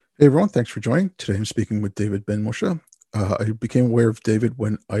Hey everyone, thanks for joining. Today I'm speaking with David Ben Moshe. I became aware of David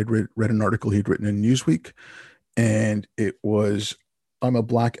when I'd read an article he'd written in Newsweek, and it was, I'm a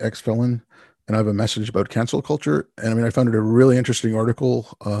black ex-felon and I have a message about cancel culture. And I mean, I found it a really interesting article.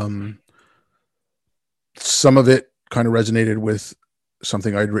 Some of it kind of resonated with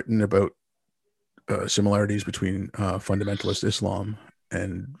something I'd written about similarities between fundamentalist Islam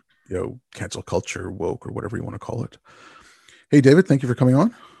and, cancel culture, woke, or whatever you want to call it. Hey, David, thank you for coming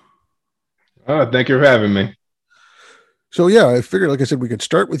on. Thank you for having me. So yeah, I figured, like I said, we could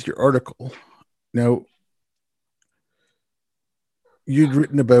start with your article. Now, you'd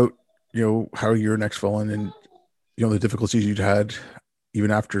written about, how you're an ex-felon and, the difficulties you'd had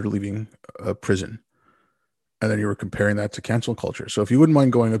even after leaving prison. And then you were comparing that to cancel culture. So if you wouldn't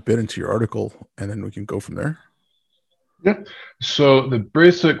mind going a bit into your article and then we can go from there. Yeah. So the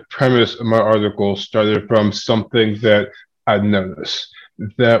basic premise of my article started from something that I noticed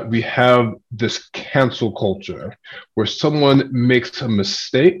that we have this cancel culture where someone makes a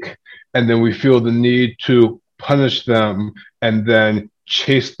mistake and then we feel the need to punish them and then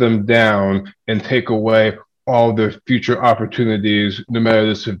chase them down and take away all their future opportunities, no matter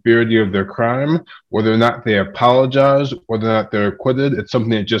the severity of their crime, whether or not they apologize, whether or not they're acquitted. It's something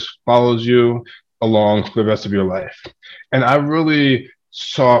that just follows you along for the rest of your life. And I really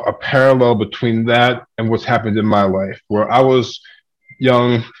saw a parallel between that and what's happened in my life, where I was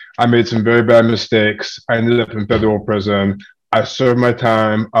young, I made some very bad mistakes. I ended up in federal prison. I served my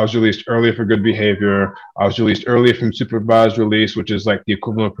time. I was released early for good behavior. I was released early from supervised release, which is like the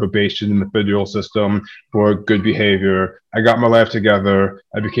equivalent of probation in the federal system for good behavior. I got my life together.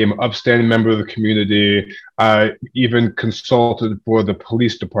 I became an upstanding member of the community. I even consulted for the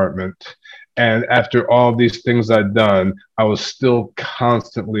police department. And after all these things I'd done, I was still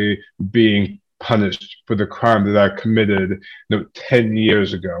constantly being punished for the crime that I committed 10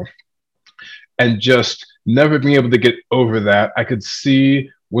 years ago. And just never being able to get over that, I could see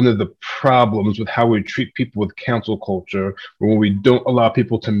one of the problems with how we treat people with cancel culture, when we don't allow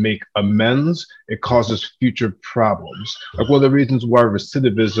people to make amends, it causes future problems. Like one of the reasons why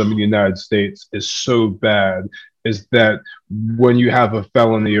recidivism in the United States is so bad is that when you have a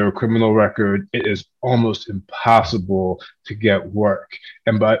felony or a criminal record, it is almost impossible to get work.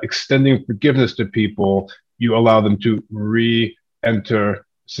 And by extending forgiveness to people, you allow them to re-enter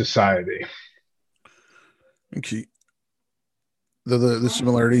society. Okay. The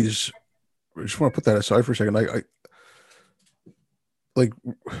similarities, I just want to put that aside for a second. Like,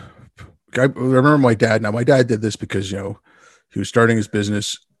 I remember my dad. Now, my dad did this because, he was starting his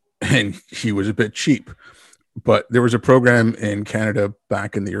business and he was a bit cheap. But there was a program in Canada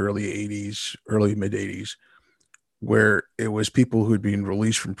back in the early 80s, early mid 80s, where it was people who had been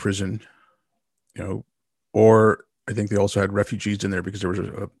released from prison, or I think they also had refugees in there because there was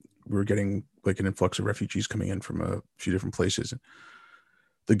we were getting like an influx of refugees coming in from a few different places.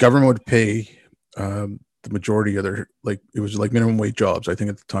 The government would pay the majority of their, like, it was like minimum wage jobs. I think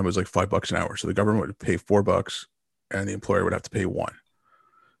at the time it was like $5 an hour. So the government would pay $4 and the employer would have to pay one.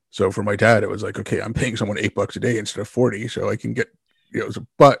 So for my dad, it was like, okay, I'm paying someone $8 a day instead of 40, so I can get,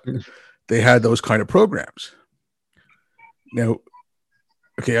 but they had those kind of programs. Now,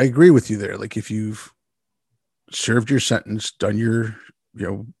 okay, I agree with you there. Like if you've served your sentence, done your,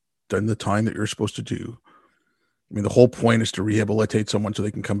 done the time that you're supposed to do. I mean, the whole point is to rehabilitate someone so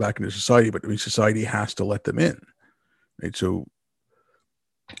they can come back into society, but I mean, society has to let them in, right? So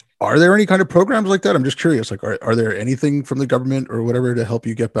are there any kind of programs like that? I'm just curious. Like, are there anything from the government or whatever to help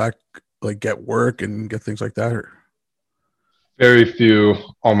you get back, like get work and get things like that? Or Very few,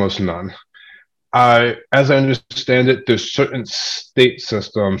 almost none. As I understand it, there's certain state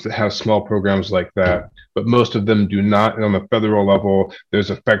systems that have small programs like that, but most of them do not. And on the federal level,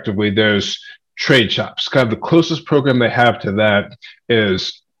 there's trade shops. Kind of the closest program they have to that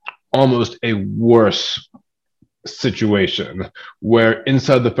is almost a worse situation where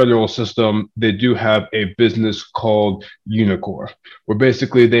inside the federal system, they do have a business called Unicor, where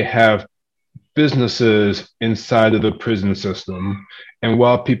basically they have businesses inside of the prison system. And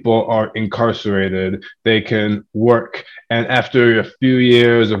while people are incarcerated, they can work. And after a few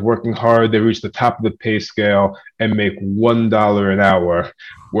years of working hard, they reach the top of the pay scale and make $1 an hour,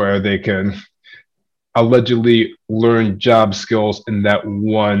 where they can allegedly learn job skills in that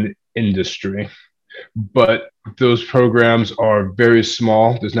one industry. But those programs are very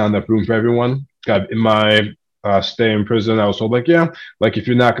small. There's not enough room for everyone. In my stay in prison, I was told, like, yeah, like if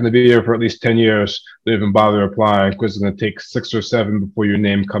you're not going to be here for at least 10 years, don't even bother applying because it's going to take 6 or 7 before your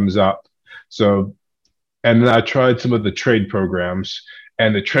name comes up. So, and then I tried some of the trade programs,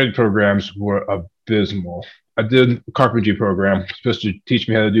 and the trade programs were abysmal. I did a carpentry program supposed to teach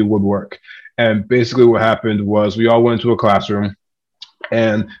me how to do woodwork. And basically what happened was we all went into a classroom,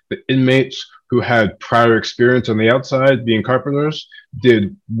 and the inmates who had prior experience on the outside being carpenters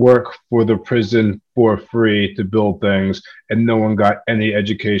did work for the prison for free to build things, and no one got any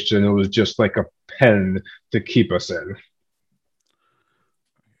education. It was just like a pen to keep us in.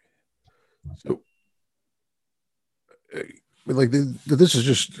 So, like, this is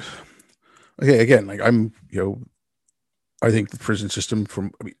just okay. Again, like I think the prison system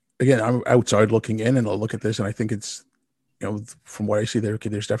again, I'm outside looking in, and I'll look at this, and I think it's, from what I see there, okay,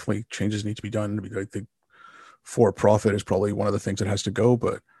 there's definitely changes need to be done. I think for profit is probably one of the things that has to go,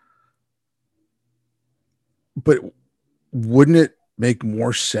 but wouldn't it make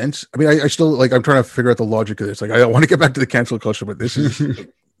more sense? I mean, I still, like, I'm trying to figure out the logic of this. Like, I want to get back to the cancel culture, but this is,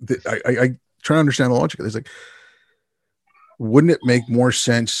 I try to understand the logic of this. Like, wouldn't it make more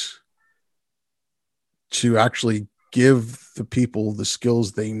sense to actually give the people the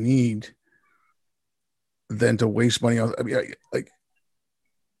skills they need than to waste money on? I mean,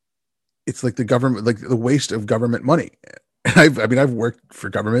 it's like the government, like the waste of government money. And I've worked for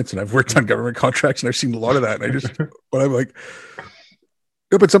governments, and I've worked on government contracts, and I've seen a lot of that. And but I'm like,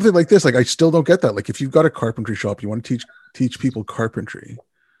 no, but something like this, like, I still don't get that. Like, if you've got a carpentry shop, you want to teach people carpentry,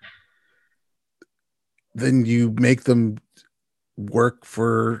 then you make them work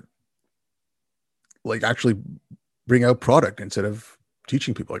for, like, actually bring out product instead of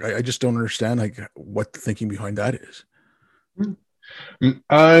teaching people. Like, I just don't understand, like, what the thinking behind that is.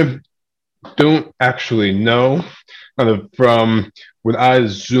 I don't actually know. From when I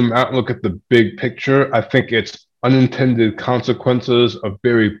zoom out and look at the big picture, I think it's unintended consequences of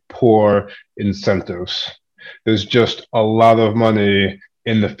very poor incentives. There's just a lot of money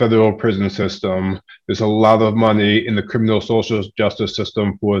in the federal prison system. There's a lot of money in the criminal social justice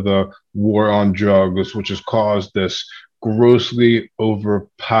system for the war on drugs, which has caused this grossly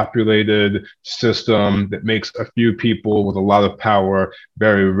overpopulated system that makes a few people with a lot of power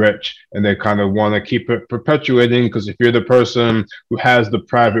very rich, and they kind of want to keep it perpetuating, because if you're the person who has the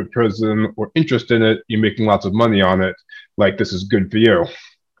private prison or interest in it, you're making lots of money on it. Like, this is good for you.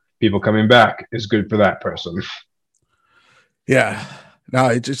 People coming back is good for that person. Yeah. No,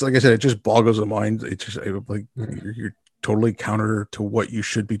 it's just, like I said, it just boggles the mind. It's just like, you're totally counter to what you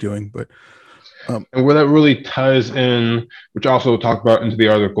should be doing. But and where that really ties in, which I also talked about into the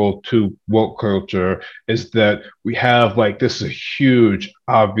article, to woke culture, is that we have, like, this is a huge,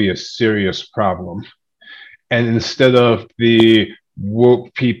 obvious, serious problem. And instead of the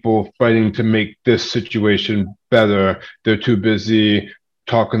woke people fighting to make this situation better, they're too busy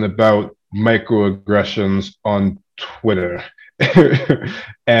talking about microaggressions on Twitter.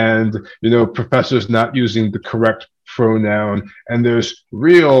 And, professors not using the correct pronoun, and there's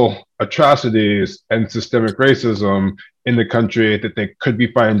real atrocities and systemic racism in the country that they could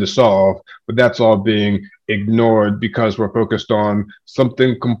be fighting to solve, but that's all being ignored because we're focused on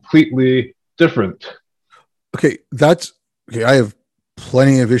something completely different. Okay, I have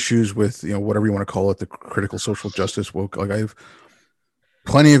plenty of issues with, whatever you want to call it, the critical social justice woke. Like, I have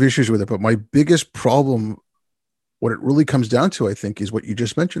plenty of issues with it, but my biggest problem, what it really comes down to, I think, is what you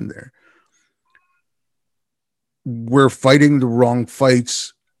just mentioned there. We're fighting the wrong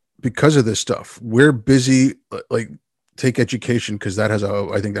fights because of this stuff. We're busy, like, take education, because I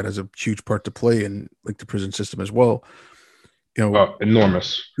think that has a huge part to play in, like, the prison system as well.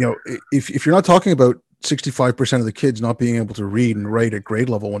 Enormous. If you're not talking about 65% of the kids not being able to read and write at grade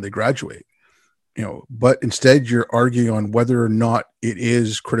level when they graduate, but instead you're arguing on whether or not it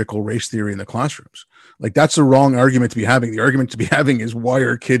is critical race theory in the classrooms. Like, that's the wrong argument to be having. The argument to be having is, why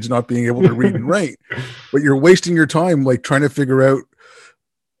are kids not being able to read and write? But you're wasting your time, like, trying to figure out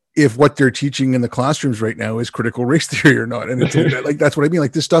if what they're teaching in the classrooms right now is critical race theory or not. And it's like, that's what I mean.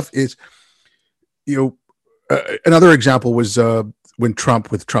 Like, this stuff is, another example was when Trump,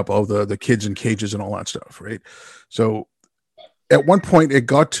 the kids in cages and all that stuff, right? So at one point it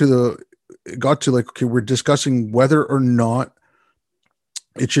got to like, okay, we're discussing whether or not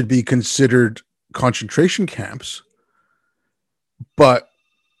it should be considered concentration camps, but,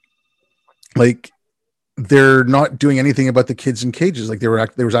 like, they're not doing anything about the kids in cages. Like, there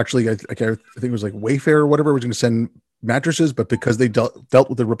was actually, I think it was like Wayfair or whatever, was going to send mattresses, but because they dealt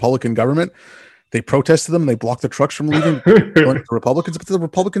with the Republican government, they protested them. They blocked the trucks from leaving. The Republicans, but the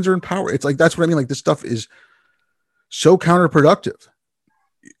Republicans are in power. It's like, that's what I mean. Like, this stuff is so counterproductive.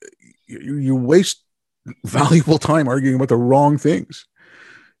 You waste valuable time arguing about the wrong things.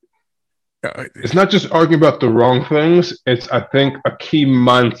 It's not just arguing about the wrong things. It's, I think, a key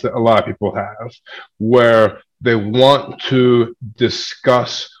mindset a lot of people have, where they want to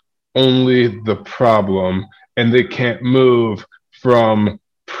discuss only the problem and they can't move from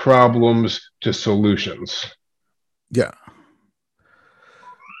problems to solutions. Yeah.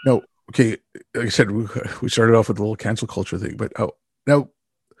 No, okay. Like I said, we started off with a little cancel culture thing, but now,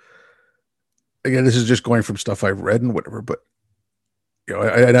 again, this is just going from stuff I've read and whatever, but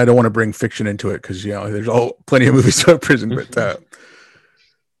I don't want to bring fiction into it because there's plenty of movies about prison, but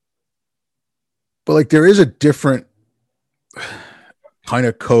like there is a different kind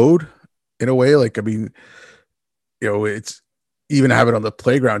of code in a way. Like, I mean, it's even have it on the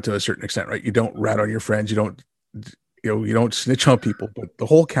playground to a certain extent, right? You don't rat on your friends, you don't snitch on people, but the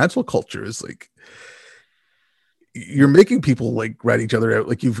whole cancel culture is like you're making people like rat each other out.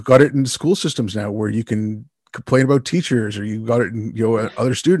 Like you've got it in school systems now where you can complain about teachers, or you got it in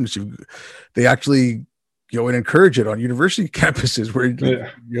other students. They actually and encourage it on university campuses where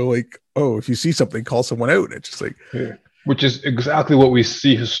like, oh, if you see something, call someone out. And it's just like, which is exactly what we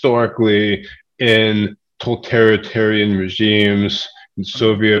see historically in totalitarian regimes, in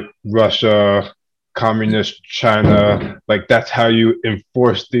Soviet Russia, communist China. Like that's how you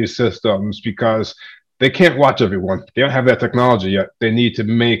enforce these systems, because they can't watch everyone. They don't have that technology yet. They need to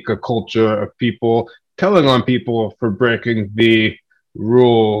make a culture of people telling on people for breaking the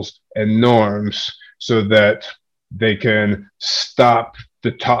rules and norms so that they can stop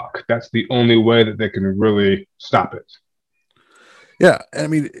the talk. That's the only way that they can really stop it. Yeah. I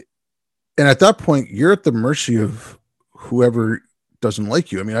mean, and at that point, you're at the mercy of whoever doesn't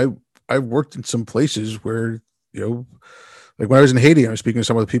like you. I mean, I've worked in some places where, like when I was in Haiti, I was speaking to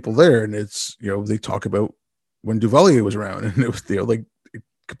some of the people there, and it's, they talk about when Duvalier was around, and it was, like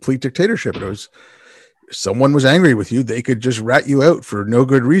complete dictatorship. And it was, someone was angry with you, they could just rat you out for no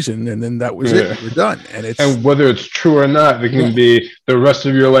good reason, and then that was it. You're done. And whether it's true or not, it can be the rest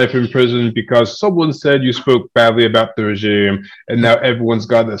of your life in prison because someone said you spoke badly about the regime, and now everyone's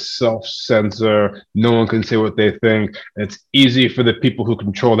got a self-censor. No one can say what they think. And it's easy for the people who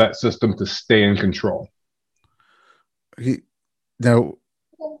control that system to stay in control. Now,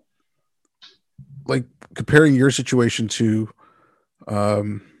 like comparing your situation to,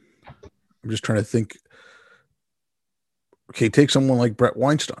 I'm just trying to think. Okay, take someone like Brett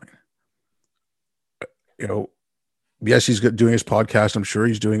Weinstein. Yes, he's doing his podcast. I'm sure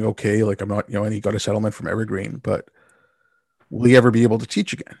he's doing okay. Like I'm not, and he got a settlement from Evergreen, but will he ever be able to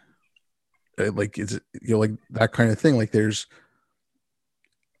teach again? Like, is it, like that kind of thing? Like there's,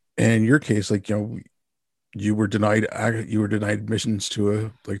 and in your case, like, you were denied admissions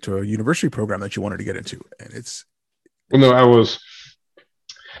to a university program that you wanted to get into. And it's, well, no, I was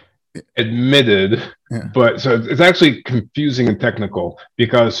admitted, but so it's actually confusing and technical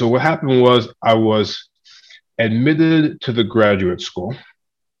because so what happened was I was admitted to the graduate school.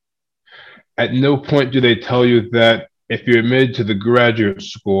 At no point do they tell you that if you're admitted to the graduate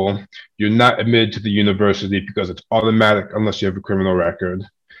school, you're not admitted to the university because it's automatic unless you have a criminal record.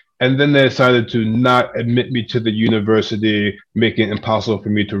 And then they decided to not admit me to the university, making it impossible for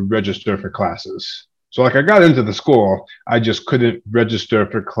me to register for classes. So like I got into the school, I just couldn't register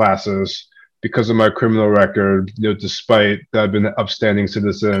for classes because of my criminal record, despite that I've been an upstanding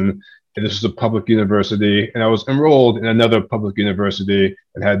citizen. And this was a public university, and I was enrolled in another public university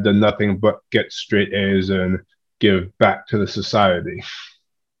and had done nothing but get straight A's and give back to the society.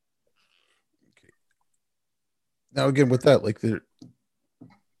 Now, again, with that, like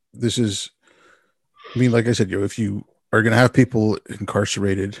this is, I mean, like I said, if you are going to have people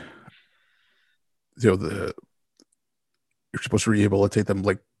incarcerated, you're supposed to rehabilitate them.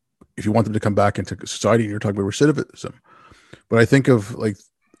 Like, if you want them to come back into society, and you're talking about recidivism. But I think of like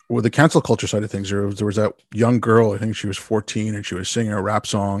with the cancel culture side of things, there was that young girl. I think she was 14, and she was singing a rap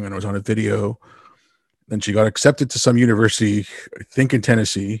song, and it was on a video. Then she got accepted to some university, I think in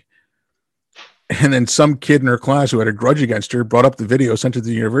Tennessee. And then some kid in her class who had a grudge against her brought up the video, sent it to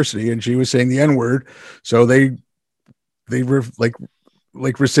the university, and she was saying the N-word. So they were like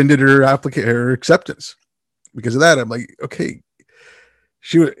rescinded her her acceptance because of that. I'm like, okay,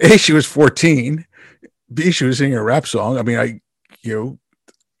 she was 14. B, she was singing a rap song. I mean,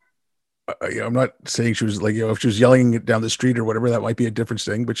 I'm not saying she was like, if she was yelling it down the street or whatever, that might be a different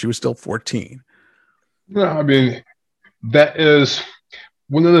thing, but she was still 14. No, I mean, that is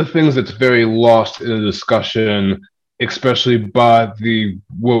one of the things that's very lost in the discussion, especially by the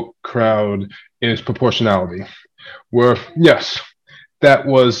woke crowd, is proportionality. Where, yes, that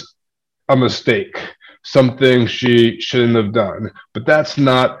was a mistake, something she shouldn't have done, but that's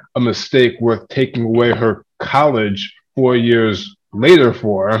not a mistake worth taking away her college 4 years later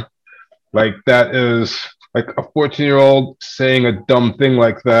for. Like, that is like a 14-year-old saying a dumb thing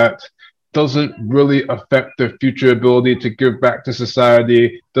like that doesn't really affect their future ability to give back to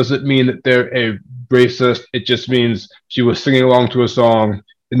society. Doesn't mean that they're a racist. It just means she was singing along to a song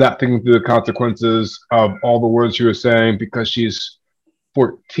and not thinking through the consequences of all the words she was saying because she's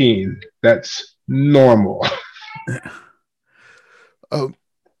 14. That's normal. Oh,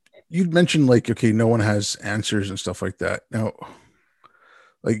 you'd mentioned like, okay, no one has answers and stuff like that. Now,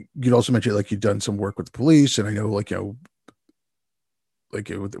 like you'd also mentioned like you'd done some work with the police, and I know like like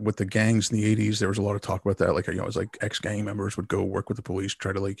with the gangs in the 80s, there was a lot of talk about that. Like, it was like ex-gang members would go work with the police,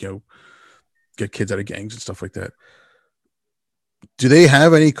 try to like, get kids out of gangs and stuff like that. Do they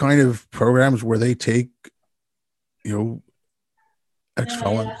have any kind of programs where they take,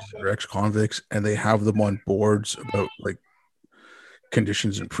 ex-felons or ex-convicts and they have them on boards about like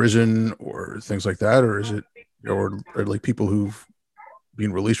conditions in prison or things like that? Or is it, or like people who've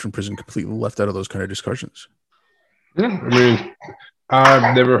been released from prison completely left out of those kind of discussions? Yeah, I mean,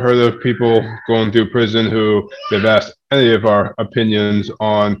 I've never heard of people going through prison who they've asked any of our opinions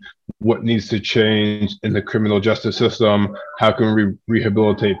on what needs to change in the criminal justice system. How can we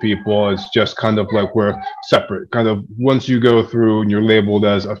rehabilitate people? It's just kind of like we're separate. Kind of once you go through and you're labeled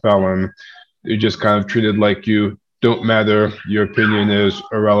as a felon, you're just kind of treated like you don't matter. Your opinion is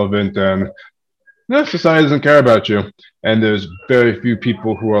irrelevant, and no, society doesn't care about you. And there's very few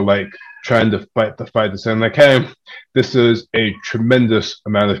people who are like trying to fight the fight and saying like, hey, this is a tremendous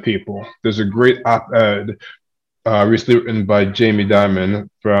amount of people. There's a great op-ed recently written by Jamie Dimon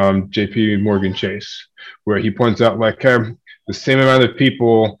from JP Morgan Chase, where he points out like, hey, the same amount of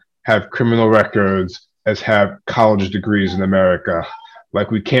people have criminal records as have college degrees in America.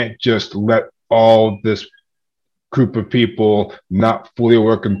 Like, we can't just let all this group of people not fully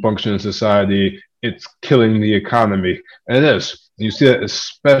work and function in society. It's killing the economy. And it is. You see that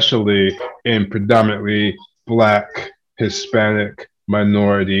especially in predominantly Black, Hispanic,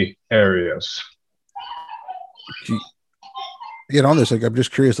 minority areas. Get on this. Like, I'm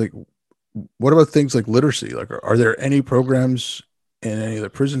just curious, like, what about things like literacy? Like, are there any programs in any of the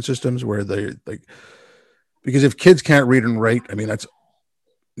prison systems where they like, because if kids can't read and write, I mean, that's,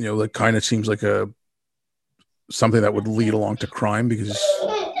 that kind of seems like something that would lead along to crime because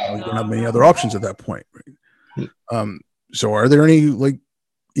you don't have many other options at that point. Right? So are there any like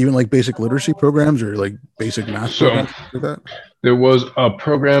even like basic literacy programs or like basic math programs like that? There was a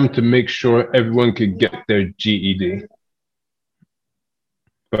program to make sure everyone could get their GED.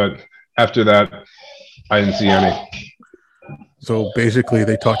 But after that, I didn't see any. So basically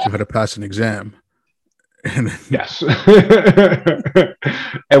they taught you how to pass an exam. Yes.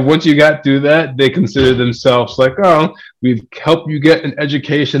 And once you got through that, they consider themselves like, oh, we've helped you get an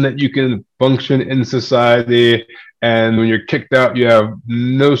education that you can function in society. And when you're kicked out, you have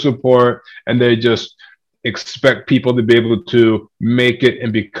no support. And they just expect people to be able to make it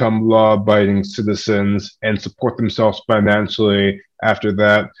and become law-abiding citizens and support themselves financially after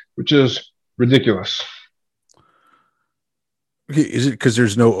that, which is ridiculous. Okay, is it because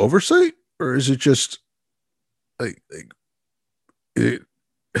there's no oversight, or is it just like I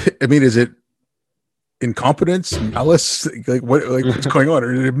mean, is it incompetence, malice? Like what's going on?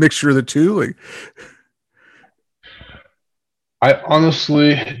 Or is it a mixture of the two? Like, I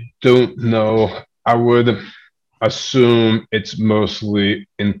honestly don't know. I would assume it's mostly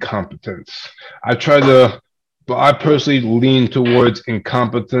incompetence. But I personally lean towards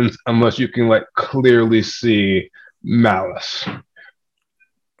incompetence unless you can like clearly see malice.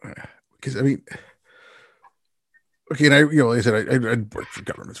 Because I mean, okay, and like I said, I'd worked for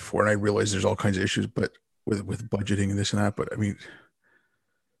governments before, and I realized there's all kinds of issues, but with budgeting and this and that. But I mean,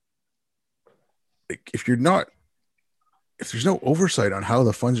 like if there's no oversight on how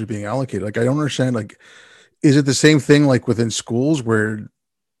the funds are being allocated, like I don't understand. Like, is it the same thing like within schools where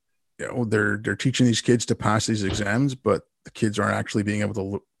they're teaching these kids to pass these exams, but the kids aren't actually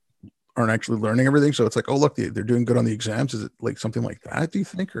learning everything? So it's like, oh look, they're doing good on the exams. Is it like something like that? Do you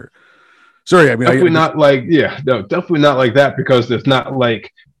think? Or sorry, I mean, definitely not like that, because there's not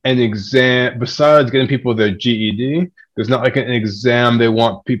like an exam besides getting people their GED. There's not like an exam they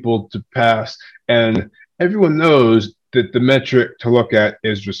want people to pass, and everyone knows that the metric to look at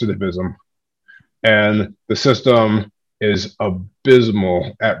is recidivism, and the system is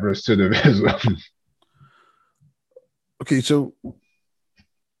abysmal at recidivism. Okay, so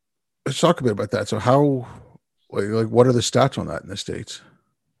let's talk a bit about that. So how, like what are the stats on that in the States?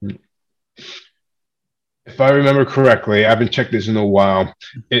 If I remember correctly, I haven't checked this in a while.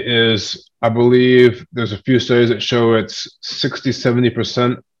 It is, I believe there's a few studies that show it's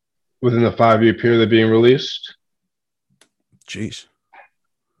 60-70% within the 5-year period of being released. Jeez.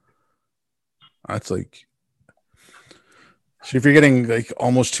 That's like, So if you're getting like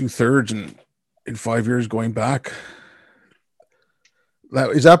almost 2/3 in 5 years going back,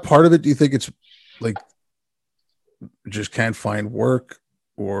 is that part of it? Do you think it's like just can't find work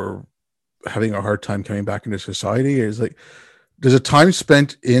or having a hard time coming back into society? Is like, does the time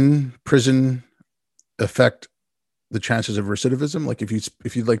spent in prison affect the chances of recidivism? Like if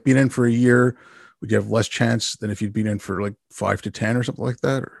you'd like been in for a year, would you have less chance than if you'd been in for like 5 to 10 or something like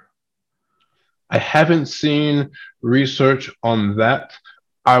that? Or? I haven't seen research on that.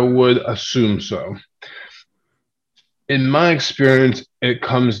 I would assume so. In my experience, it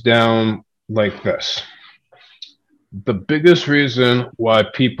comes down like this. The biggest reason why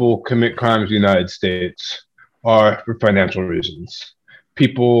people commit crimes in the United States are for financial reasons.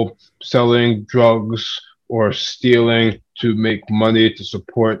 People selling drugs or stealing to make money to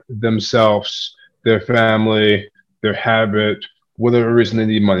support themselves, their family, their habit, whatever reason they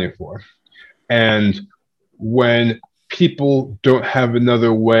need money for. And when people don't have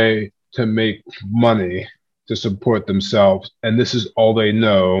another way to make money to support themselves, and this is all they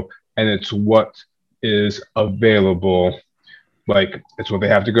know, and it's what is available, like it's what they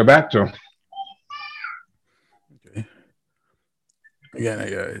have to go back to. Okay. Again,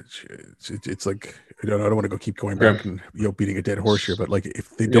 it's like I don't want to go keep going back and beating a dead horse here, but like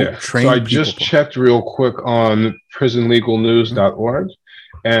if they don't train, so I just checked real quick on prisonlegalnews.org,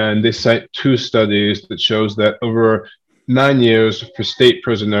 and they cite 2 studies that shows that over 9 years for state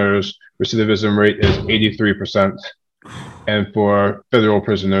prisoners, recidivism rate is 83%, and for federal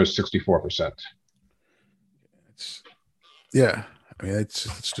prisoners, 64%. Yeah, I mean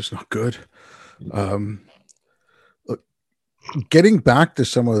it's just not good. Look, getting back to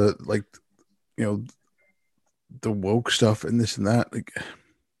some of the like, the woke stuff and this and that, like,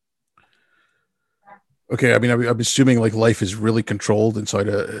 okay, I mean, I'm assuming like life is really controlled inside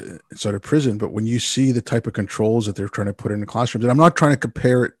a prison, but when you see the type of controls that they're trying to put in the classrooms, and I'm not trying to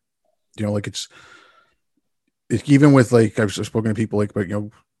compare it, like it's even with like I've spoken to people like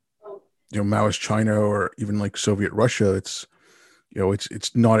about Maoist China or even like Soviet Russia, it's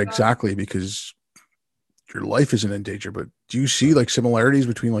it's not exactly because your life isn't in danger, but do you see like similarities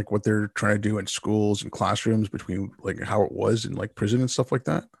between like what they're trying to do in schools and classrooms between like how it was in like prison and stuff like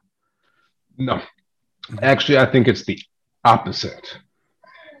that? No. Actually, I think it's the opposite.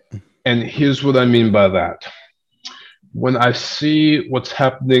 And here's what I mean by that. When I see what's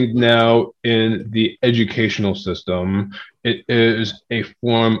happening now in the educational system, it is a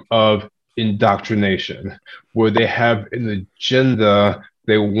form of indoctrination where they have an agenda.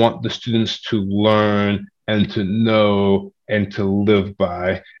 They want the students to learn and to know and to live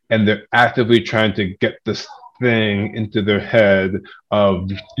by. And they're actively trying to get this thing into their head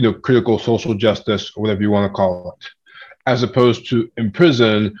of critical social justice or whatever you want to call it, as opposed to in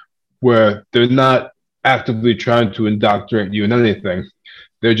prison where they're not actively trying to indoctrinate you in anything.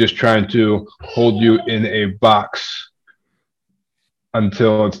 They're just trying to hold you in a box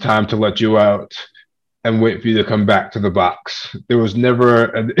until it's time to let you out and wait for you to come back to the box. There was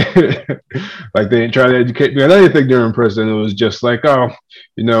never like they didn't try to educate me on anything during prison. It was just like,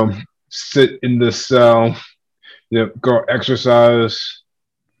 sit in this cell, go exercise.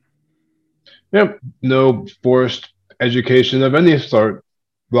 Yep, no forced education of any sort.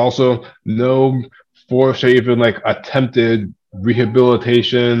 But also no forced or even like attempted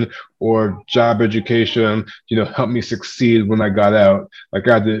rehabilitation or job education, help me succeed when I got out. Like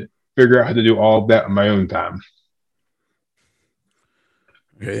I had to figure out how to do all of that in my own time.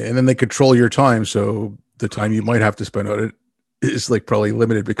 Okay, and then they control your time, so the time you might have to spend on it is like probably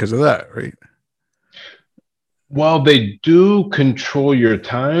limited because of that, right? While they do control your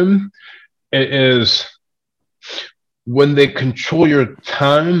time, it is when they control your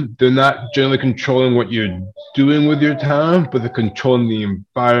time, they're not generally controlling what you're doing with your time, but they're controlling the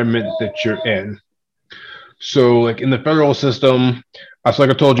environment that you're in. So like in the federal system, that's like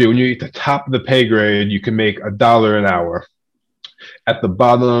I told you, when you're at the top of the pay grade, you can make $1 an hour. At the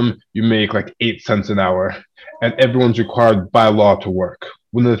bottom, you make like 8 cents an hour, and everyone's required by law to work.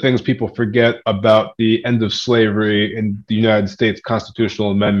 One of the things people forget about the end of slavery in the United States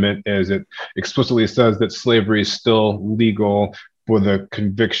constitutional amendment is it explicitly says that slavery is still legal for the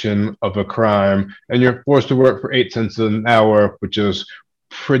conviction of a crime, and you're forced to work for 8 cents an hour, which is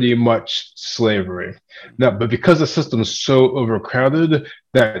pretty much slavery. Now, but because the system is so overcrowded,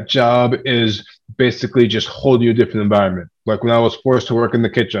 that job is basically just holding you a different environment. Like when I was forced to work in the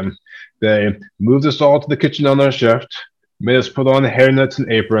kitchen, they moved us all to the kitchen on our shift, made us put on hairnets and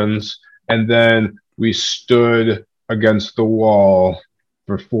aprons, and then we stood against the wall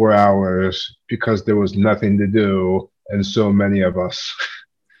for 4 hours because there was nothing to do, and so many of us.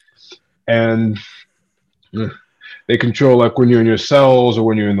 And They control like when you're in your cells or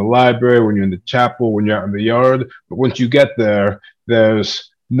when you're in the library, when you're in the chapel, when you're out in the yard. But once you get there,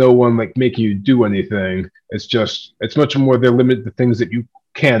 there's no one like making you do anything. It's much more they limit the things that you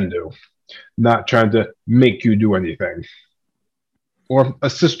can do, not trying to make you do anything or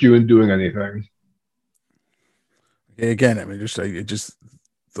assist you in doing anything. Again, I mean, just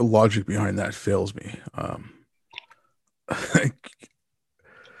the logic behind that fails me.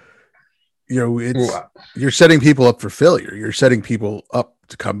 You're setting people up for failure. You're setting people up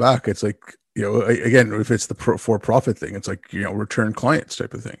to come back. It's like, again, if it's the for-profit thing, it's like, return clients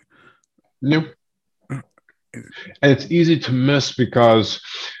type of thing. Yep. And it's easy to miss because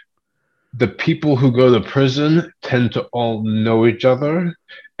the people who go to prison tend to all know each other,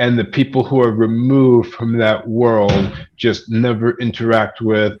 and the people who are removed from that world just never interact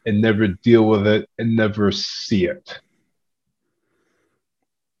with and never deal with it and never see it.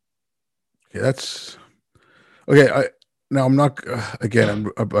 Yeah, that's okay. I'm not. Again,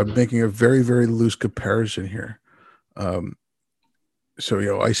 I'm making a very, very loose comparison here.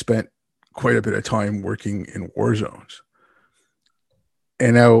 So I spent quite a bit of time working in war zones,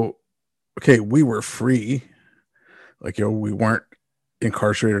 and now, okay, we were free, like we weren't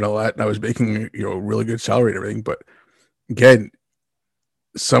incarcerated, all that, and I was making a really good salary and everything. But again,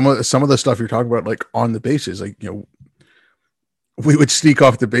 some of the stuff you're talking about, like on the bases, like we would sneak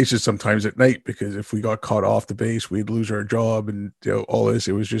off the bases sometimes at night because if we got caught off the base, we'd lose our job and all this.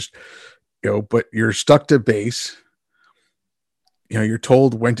 It was just but you're stuck to base. You're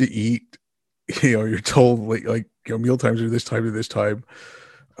told when to eat. You're told like meal times are this time to this time.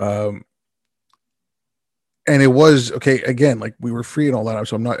 And it was okay again, like we were free and all that.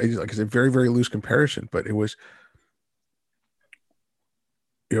 So I'm not like it's a very, very loose comparison, but it was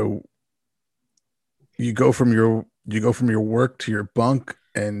you go from your work to your bunk,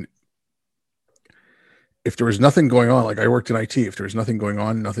 and if there was nothing going on, like I worked in IT, if there was nothing going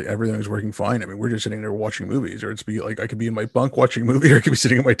on, everything was working fine. I mean, we're just sitting there watching movies, or it's be like I could be in my bunk watching a movie, or I could be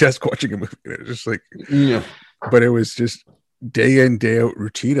sitting at my desk watching a movie. It was just like, yeah. But it was just day in, day out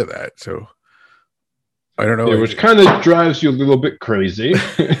routine of that. So I don't know. Yeah, which kind of drives you a little bit crazy.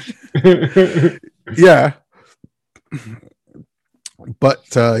 Yeah. But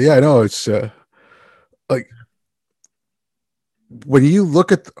yeah, I know it's like when you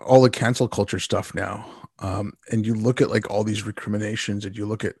look at all the cancel culture stuff now, and you look at like all these recriminations, and you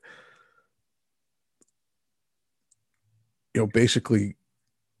look at basically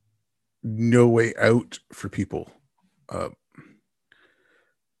no way out for people.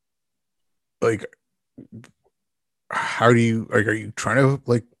 Like, how do you like? Are you trying to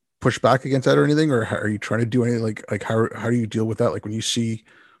like push back against that or anything, or are you trying to do anything like how do you deal with that? Like when you see,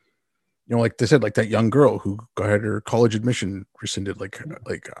 like they said, like that young girl who got her college admission rescinded, like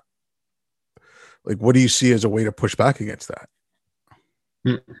what do you see as a way to push back against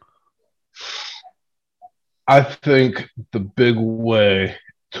that? I think the big way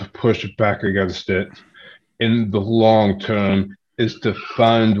to push back against it in the long term is to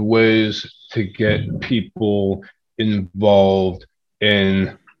find ways to get people involved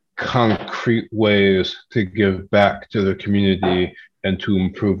in concrete ways to give back to the community and to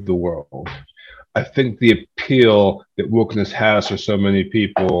improve the world. I think the appeal that wokeness has for so many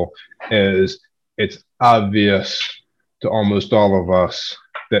people is it's obvious to almost all of us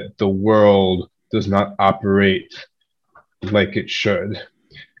that the world does not operate like it should.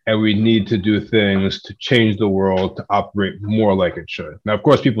 And we need to do things to change the world to operate more like it should. Now, of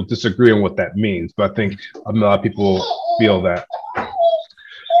course, people disagree on what that means, but I think a lot of people feel that.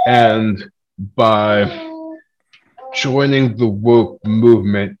 And by joining the woke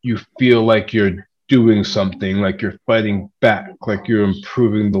movement, you feel like you're doing something, like you're fighting back, like you're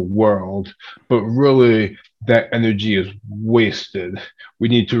improving the world. But really, that energy is wasted. We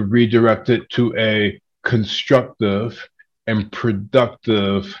need to redirect it to a constructive and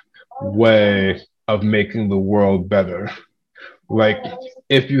productive way of making the world better. Like,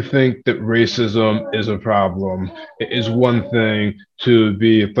 if you think that racism is a problem, it is one thing to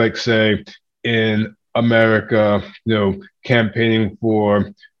be, like, say, in America, campaigning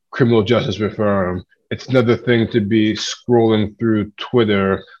for criminal justice reform. It's another thing to be scrolling through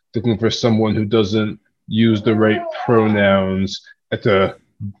Twitter, looking for someone who doesn't use the right pronouns and to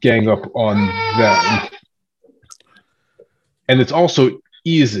gang up on them. And it's also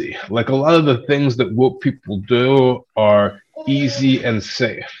easy. Like a lot of the things that woke people do are easy and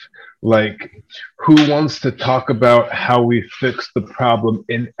safe. Like, who wants to talk about how we fix the problem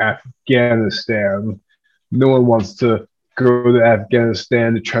in Afghanistan? No one wants to go to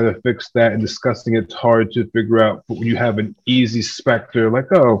Afghanistan to try to fix that, and discussing it's hard to figure out. But when you have an easy specter,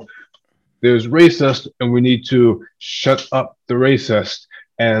 like, oh, there's racist, and we need to shut up the racist.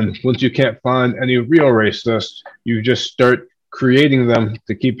 And once you can't find any real racists, you just start creating them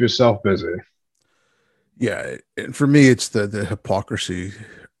to keep yourself busy. Yeah, and for me, it's the hypocrisy,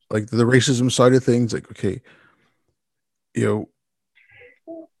 like the racism side of things. Like, okay, you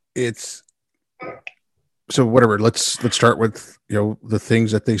know, it's so whatever. Let's start with the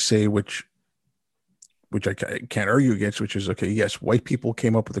things that they say, which I can't argue against. Which is okay. Yes, white people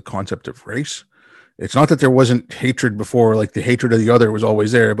came up with the concept of race. It's not that there wasn't hatred before, like the hatred of the other was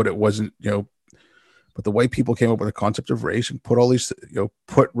always there, but it wasn't, but the white people came up with the concept of race and put all these,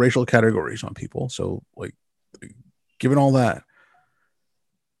 put racial categories on people. So like, given all that,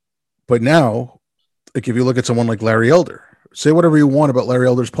 but now, like if you look at someone like Larry Elder, say whatever you want about Larry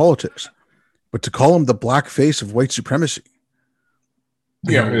Elder's politics, but to call him the black face of white supremacy.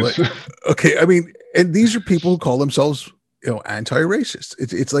 Okay. I mean, and these are people who call themselves, anti-racist.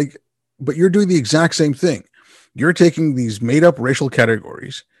 It's like, but you're doing the exact same thing. You're taking these made up racial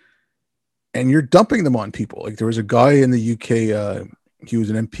categories and you're dumping them on people. Like there was a guy in the UK, he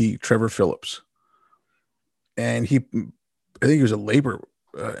was an MP, Trevor Phillips, and I think he was a Labour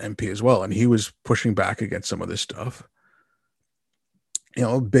MP as well. And he was pushing back against some of this stuff,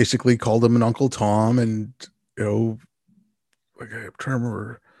 basically called him an Uncle Tom. And, like I'm trying to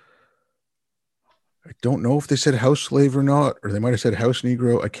remember, I don't know if they said house slave or not, or they might have said house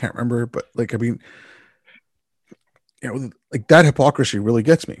Negro. I can't remember, but like, I mean, like that hypocrisy really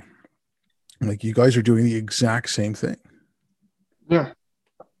gets me. Like you guys are doing the exact same thing. Yeah.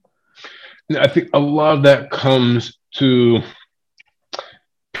 I think a lot of that comes to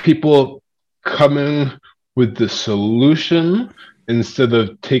people coming with the solution instead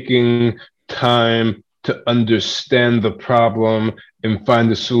of taking time to understand the problem and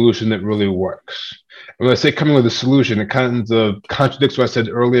find a solution that really works. And when I say coming with a solution, it kind of contradicts what I said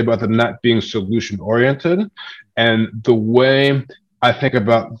earlier about them not being solution oriented. And the way I think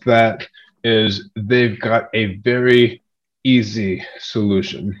about that is they've got a very easy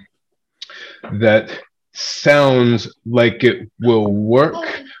solution that sounds like it will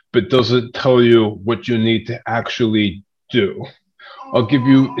work, but doesn't tell you what you need to actually do. I'll give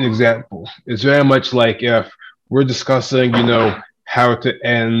you an example. It's very much like if we're discussing, how to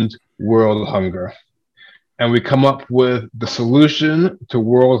end world hunger, and we come up with the solution to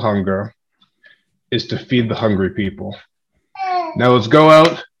world hunger is to feed the hungry people. Now let's go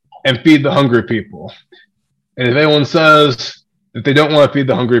out and feed the hungry people. And if anyone says that they don't want to feed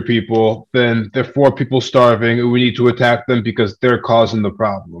the hungry people, then there are 4 people starving and we need to attack them because they're causing the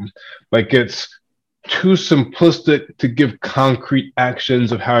problem. Like it's too simplistic to give concrete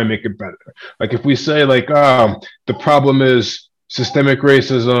actions of how I make it better. Like if we say like, the problem is systemic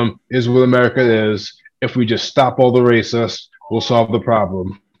racism is what America is. If we just stop all the racists, we'll solve the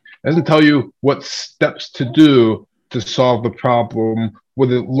problem. It doesn't tell you what steps to do to solve the problem, what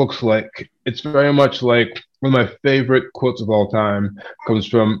it looks like. It's very much like one of my favorite quotes of all time comes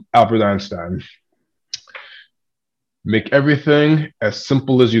from Albert Einstein. Make everything as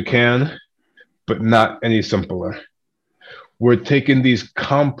simple as you can, but not any simpler. We're taking these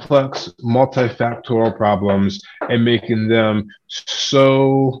complex, multifactorial problems and making them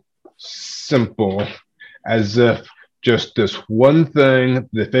so simple as if just this one thing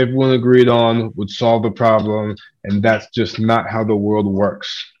that everyone agreed on would solve the problem, and that's just not how the world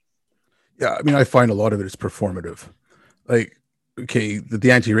works. Yeah, I mean, I find a lot of it is performative. Like, okay,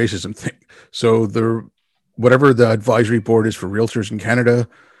 the anti-racism thing. So whatever the advisory board is for realtors in Canada,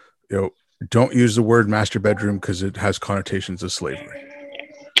 don't use the word master bedroom because it has connotations of slavery,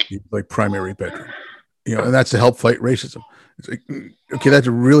 like primary bedroom, and that's to help fight racism. It's like, okay, that's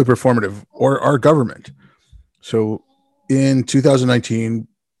really performative. Or our government. So in 2019,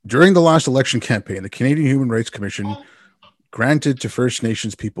 during the last election campaign, the Canadian Human Rights Commission granted to First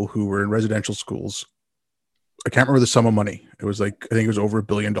Nations people who were in residential schools, I can't remember the sum of money. It was like, I think it was over $1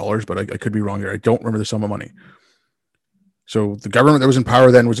 billion, but I could be wrong here. I don't remember the sum of money. So the government that was in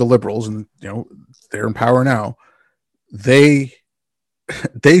power then was the Liberals, and they're in power now. They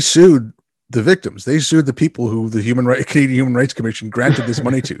sued the victims. They sued the people who the Canadian Human Rights Commission granted this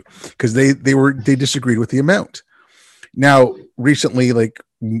money to, because they disagreed with the amount. Now, recently, like,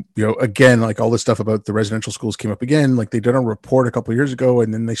 again, like all this stuff about the residential schools came up again. Like they did a report a couple of years ago,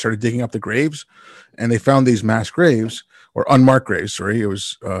 and then they started digging up the graves, and they found these mass graves or unmarked graves. Sorry, it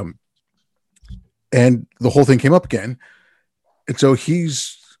was, and the whole thing came up again. And so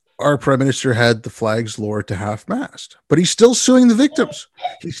our prime minister had the flags lowered to half-mast, but he's still suing the victims.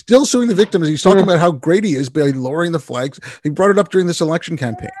 He's talking about how great he is by lowering the flags. He brought it up during this election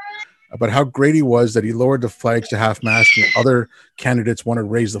campaign about how great he was that he lowered the flags to half-mast and other candidates want to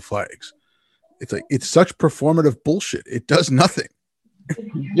raise the flags. it's like, it's such performative bullshit. It does nothing.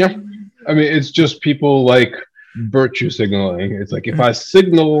 Yeah. I mean, it's just people like virtue signaling. It's like if I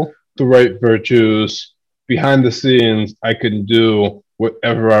signal the right virtues behind the scenes, I can do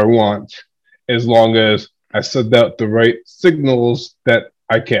whatever I want as long as I send out the right signals that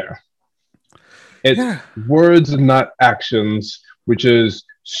I care. It's words and not actions, which is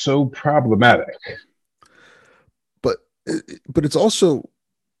so problematic. But it's also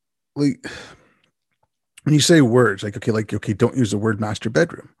like when you say words, like okay, don't use the word master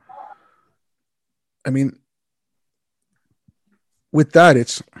bedroom. I mean, with that,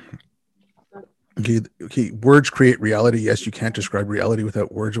 it's okay. Words create reality. Yes, you can't describe reality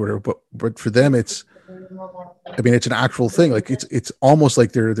without words or whatever. But for them, it's, I mean, it's an actual thing. Like it's almost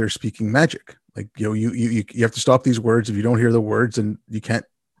like they're speaking magic. Like, you know, you have to stop these words. If you don't hear the words, and you can't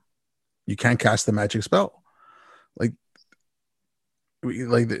cast the magic spell. Like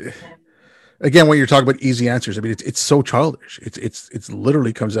again, when you're talking about easy answers, I mean, it's so childish. It's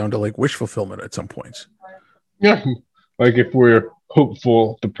literally comes down to like wish fulfillment at some points. Yeah, like if we're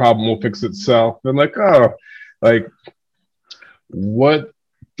hopeful the problem will fix itself, then like, oh, like what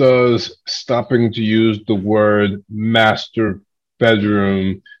does stopping to use the word master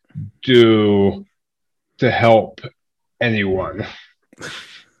bedroom do to help anyone?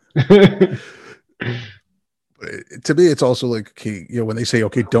 To me, it's also like, okay, you know, when they say,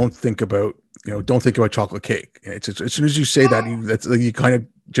 okay, don't think about chocolate cake. It's as soon as you say that, that's like, you kind of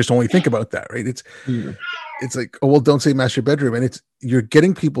just only think about that, right? It's like, oh well, don't say master bedroom, and you're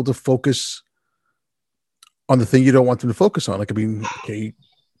getting people to focus on the thing you don't want them to focus on. Like, I mean, okay,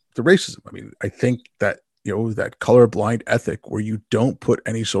 the racism. I mean, I think that, you know, that colorblind ethic where you don't put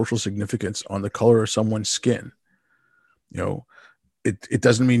any social significance on the color of someone's skin. You know, it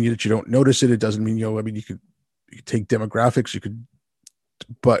doesn't mean that you don't notice it. It doesn't mean, you know, I mean, you could take demographics,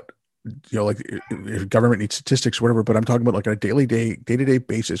 but you know, like if government needs statistics or whatever, but I'm talking about like on a day-to-day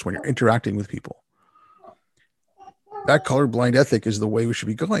basis when you're interacting with people. That colorblind ethic is the way we should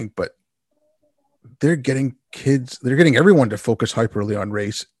be going, but they're getting everyone to focus hyperly on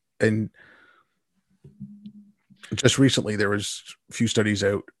race. And just recently there was a few studies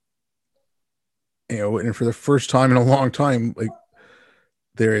out, you know, and for the first time in a long time, like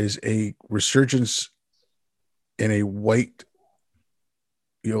there is a resurgence in a white,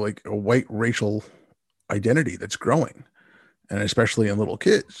 you know, like a white racial identity that's growing, and especially in little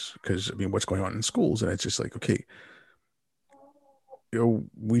kids, because I mean, what's going on in schools, and it's just like, okay, you know,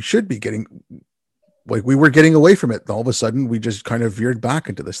 we should be getting, like, we were getting away from it, and all of a sudden we just kind of veered back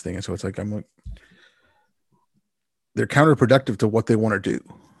into this thing, and so it's like, I'm like, they're counterproductive to what they want to do.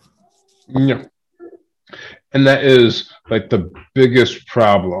 Yeah, and that is like the biggest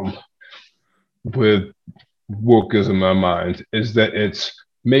problem with wokeism in my mind, is that it's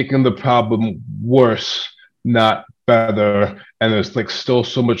making the problem worse, not better. And there's like still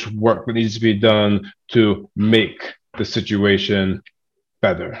so much work that needs to be done to make the situation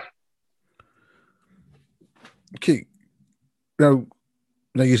better. Okay. Now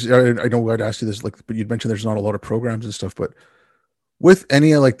you, I know I'd asked you this, like, but you'd mentioned there's not a lot of programs and stuff, but with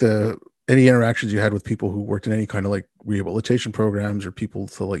any any interactions you had with people who worked in any kind of like rehabilitation programs, or people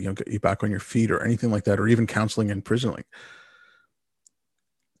to, like, you know, get you back on your feet or anything like that, or even counseling in prison, like,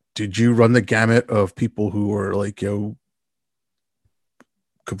 did you run the gamut of people who were like, you know,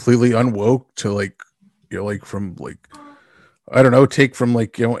 completely unwoke to, like, you know, like from like, I don't know, take from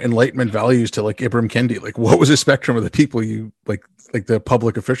like, you know, Enlightenment values to like Ibram Kendi? Like, what was the spectrum of the people you like the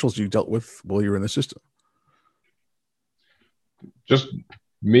public officials you dealt with while you were in the system? Just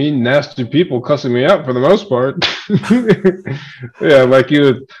mean, nasty people cussing me out for the most part. Yeah, like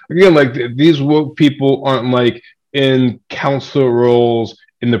you again, like these woke people aren't like in counselor roles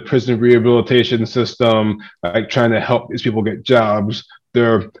in the prison rehabilitation system, like trying to help these people get jobs.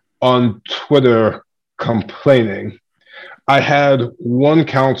 They're on Twitter complaining. I had one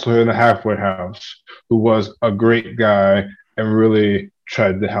counselor in the halfway house who was a great guy and really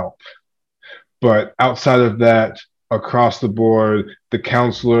tried to help. But outside of that, across the board, the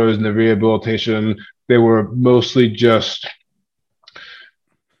counselors and the rehabilitation, they were mostly just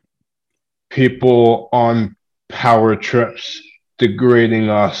people on power trips, degrading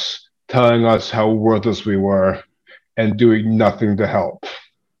us, telling us how worthless we were, and doing nothing to help.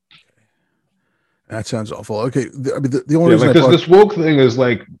 That sounds awful. Okay, I mean, the only reason like this woke thing is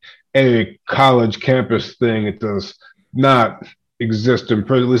like a college campus thing. It does not exist in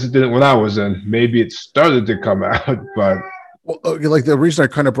prison. At least it didn't when I was in. Maybe it started to come out, but well, okay, like the reason I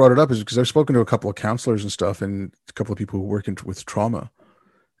kind of brought it up is because I've spoken to a couple of counselors and stuff, and a couple of people who work with trauma,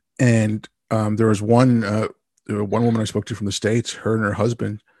 and there was one woman I spoke to from the States. Her and her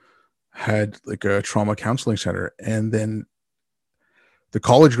husband had like a trauma counseling center, and then the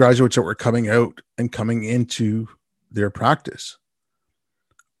college graduates that were coming out and coming into their practice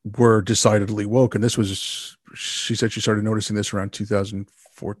were decidedly woke. And this was, she said she started noticing this around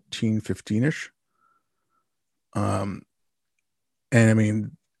 2014, 15-ish. And I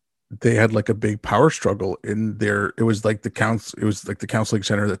mean, they had like a big power struggle in there. It was like the counseling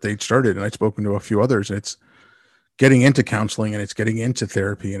center that they'd started. And I'd spoken to a few others, and it's getting into counseling, and it's getting into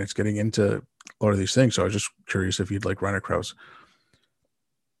therapy, and it's getting into a lot of these things. So I was just curious if you'd like run across.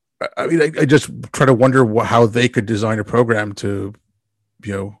 I mean, I just try to wonder how they could design a program to,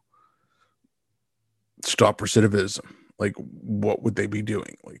 stop recidivism. Like, what would they be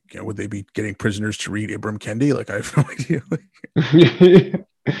doing? Like, would they be getting prisoners to read Ibram Kendi? Like, I have no idea.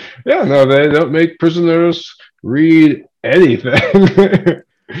 Yeah, no, they don't make prisoners read anything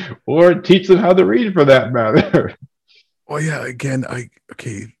or teach them how to read, for that matter. Well, yeah, again, I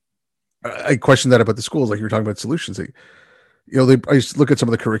question that about the schools. Like you were talking about solutions. Like, I just look at some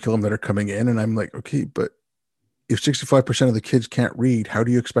of the curriculum that are coming in, and I'm like, okay, but if 65% of the kids can't read, how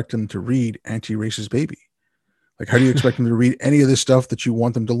do you expect them to read Anti-Racist Baby? Like, how do you expect them to read any of this stuff that you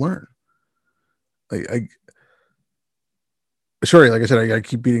want them to learn? Like, sorry, like I said, I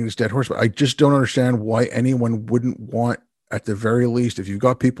keep beating this dead horse, but I just don't understand why anyone wouldn't want, at the very least, if you've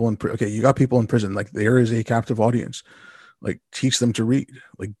got people in, you got people in prison, like there is a captive audience, like teach them to read,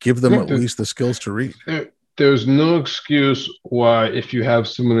 like give them at least the skills to read. There's no excuse why, if you have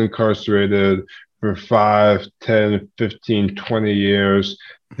someone incarcerated for 5, 10, 15, 20 years,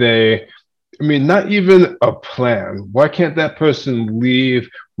 not even a plan. Why can't that person leave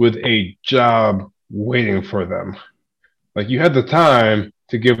with a job waiting for them? Like, you had the time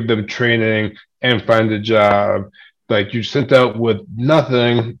to give them training and find a job. Like, you sent out with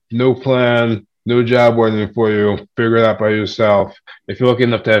nothing, no plan, no job waiting for you. Figure it out by yourself. If you're lucky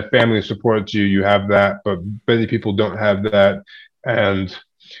enough to have family support you, you have that, but many people don't have that. And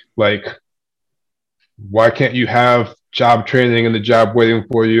like, why can't you have job training and the job waiting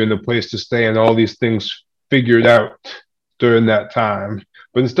for you and the place to stay and all these things figured out during that time?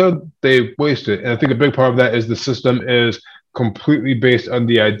 But instead, they waste it. And I think a big part of that is the system is completely based on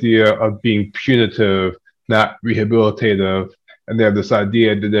the idea of being punitive, not rehabilitative. And they have this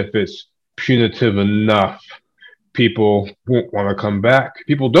idea that if it's punitive enough, people won't want to come back.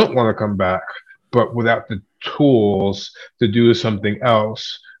 People don't want to come back, but without the tools to do something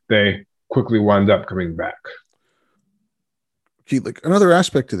else, they quickly wind up coming back. Okay, like another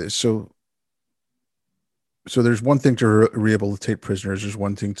aspect to this. So there's one thing to rehabilitate prisoners. There's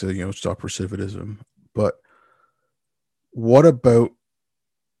one thing to, stop recidivism. But what about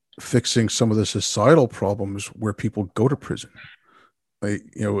fixing some of the societal problems where people go to prison? Like,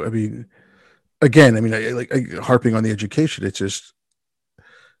 harping on the education, it's just,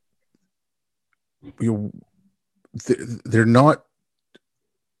 they're not,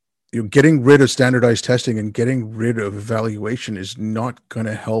 getting rid of standardized testing and getting rid of evaluation is not going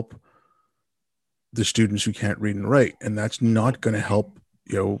to help the students who can't read and write. And that's not going to help,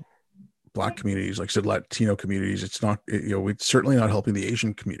 Black communities, like I said, Latino communities. It's not, it's certainly not helping the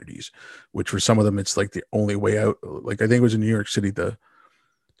Asian communities, which for some of them, it's like the only way out. Like, I think it was in New York City, the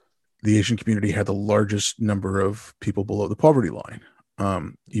Asian community had the largest number of people below the poverty line.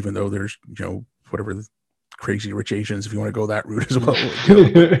 Even though there's, whatever the crazy rich Asians, if you want to go that route as well.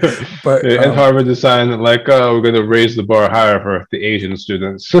 But and Harvard decided like, oh, we're going to raise the bar higher for the Asian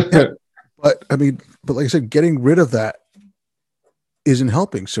students. Yeah, but like I said, getting rid of that isn't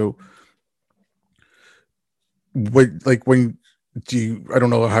helping. So I don't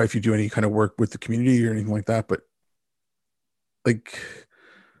know how, if you do any kind of work with the community or anything like that, but like,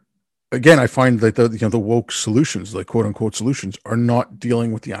 again, I find that the woke solutions, like quote unquote solutions, are not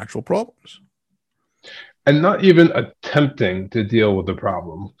dealing with the actual problems. And not even attempting to deal with the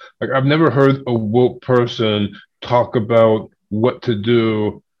problem. Like, I've never heard a woke person talk about what to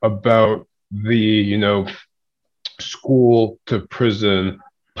do about the, school to prison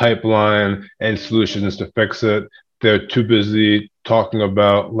pipeline and solutions to fix it. They're too busy talking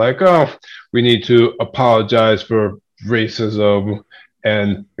about like, oh, we need to apologize for racism.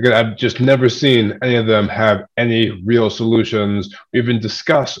 And again, I've just never seen any of them have any real solutions, even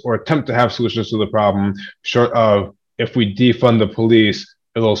discuss or attempt to have solutions to the problem, short of, if we defund the police,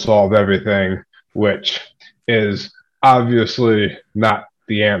 it'll solve everything, which is obviously not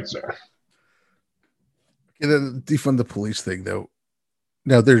the answer. Yeah, the defund the police thing, though.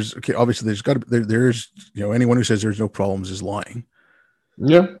 Now, obviously there's got to there's anyone who says there's no problems is lying.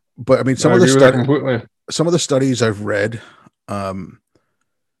 Yeah, but I mean, some of the studies I've read.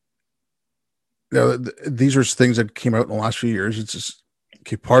 These are things that came out in the last few years. It's just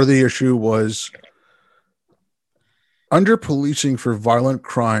Okay, part of the issue was under policing for violent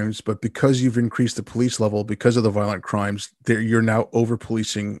crimes, but because you've increased the police level because of the violent crimes, you're now over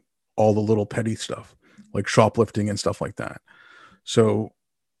policing all the little petty stuff like shoplifting and stuff like that. So,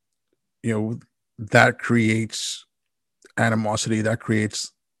 that creates animosity. That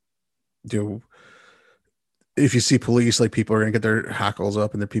creates, if you see police, like people are going to get their hackles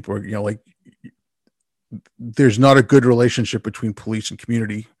up, and the people are, like, there's not a good relationship between police and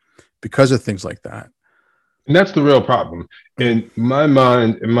community because of things like that. And that's the real problem. In my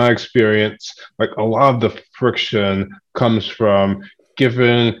mind, in my experience, like a lot of the friction comes from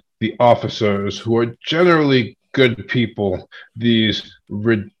giving the officers, who are generally good people, these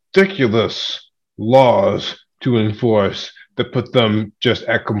ridiculous laws to enforce that put them just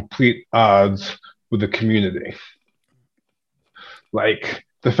at complete odds with the community. Like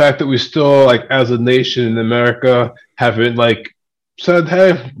the fact that we still, like as a nation in America, haven't like said,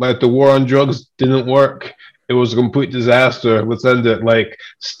 hey, like the war on drugs didn't work. It was a complete disaster. Let's end it. Like,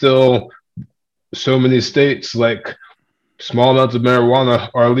 still, so many states, like, small amounts of marijuana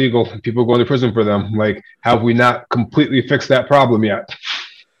are illegal. People go to prison for them. Like, have we not completely fixed that problem yet?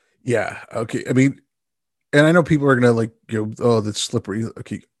 Yeah. Okay. I mean, and I know people are gonna like, oh, that's slippery.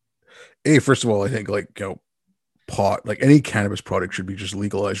 Okay. First of all, I think like, pot, like any cannabis product should be just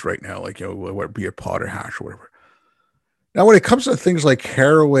legalized right now. Like, whether it be a pot or hash or whatever. Now, when it comes to things like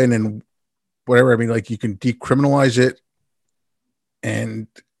heroin and whatever, I mean, like you can decriminalize it and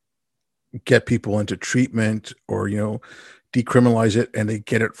get people into treatment, or, decriminalize it and they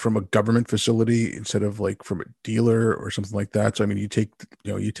get it from a government facility instead of like from a dealer or something like that. So, I mean, you take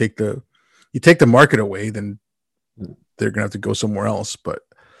the market away, then they're going to have to go somewhere else. But,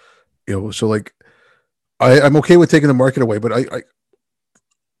 so like, I'm okay with taking the market away, but I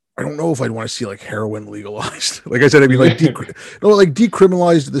don't know if I'd want to see like heroin legalized. Like I said, I mean, like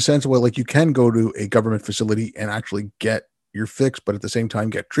decriminalized in the sense of, well, like you can go to a government facility and actually get your fix, but at the same time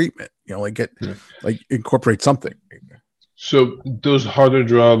get treatment. Like incorporate something. So those harder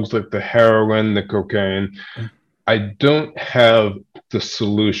drugs like the heroin, the cocaine, I don't have the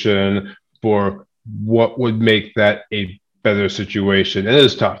solution for what would make that a better situation. It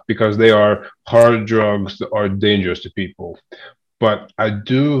is tough because they are hard drugs that are dangerous to people. But I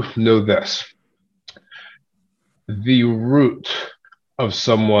do know this. The root of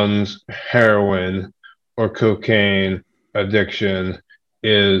someone's heroin or cocaine addiction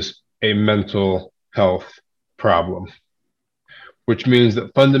is a mental health problem, which means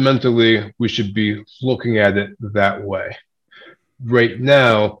that fundamentally we should be looking at it that way. Right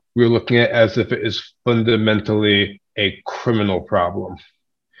now, we're looking at it as if it is fundamentally a criminal problem.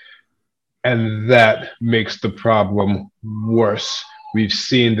 And that makes the problem worse. We've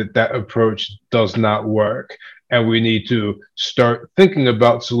seen that approach does not work. And we need to start thinking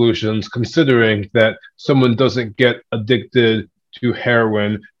about solutions, considering that someone doesn't get addicted to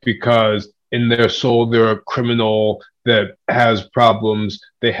heroin because in their soul they're a criminal that has problems.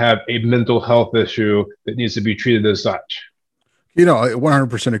 They have a mental health issue that needs to be treated as such. I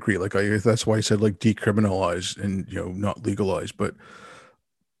 100% agree. Like that's why I said like decriminalize and not legalize. But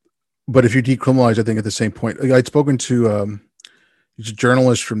if you decriminalize, I think at the same point, like I'd spoken to he's a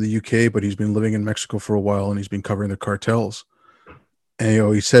journalist from the UK, but he's been living in Mexico for a while and he's been covering the cartels.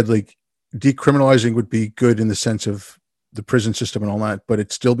 And he said like decriminalizing would be good in the sense of the prison system and all that, but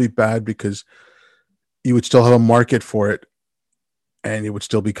it'd still be bad because you would still have a market for it and it would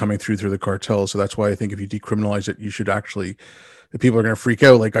still be coming through the cartels. So that's why I think if you decriminalize it, you should actually, the people are going to freak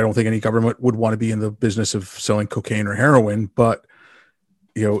out. Like, I don't think any government would want to be in the business of selling cocaine or heroin, but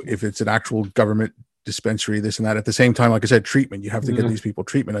if it's an actual government dispensary, this and that, at the same time, like I said, treatment, you have to get these people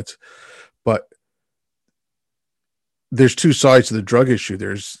treatment. But there's two sides to the drug issue.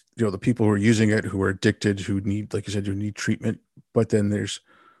 There's, the people who are using it, who are addicted, who need, like you said, who need treatment. But then there's,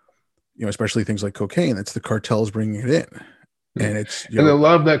 especially things like cocaine, that's the cartels bringing it in. And it's, and a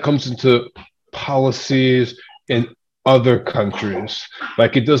lot of that comes into policies in other countries.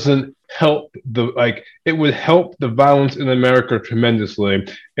 Like it doesn't help it would help the violence in America tremendously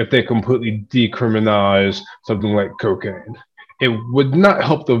if they completely decriminalize something like cocaine. It would not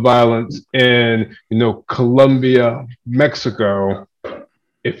help the violence in, Colombia, Mexico,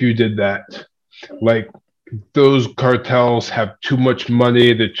 if you did that. Like those cartels have too much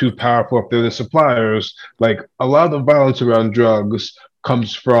money, they're too powerful if they're the suppliers. Like a lot of the violence around drugs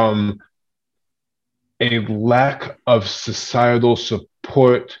comes from a lack of societal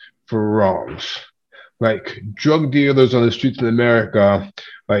support for wrongs. Like drug dealers on the streets in America,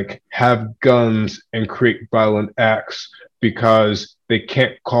 like have guns and create violent acts because they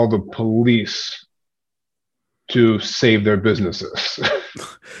can't call the police to save their businesses.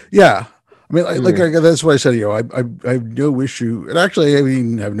 Yeah. I mean, Mm. that's what I said. I have no issue, and actually, I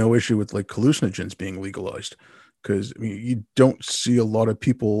even have no issue with like hallucinogens being legalized, because I mean, you don't see a lot of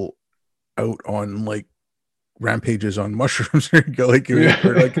people out on like rampages on mushrooms or like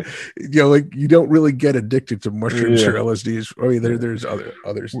like you don't really get addicted to mushrooms or Yeah. LSDs. I mean, Yeah. there's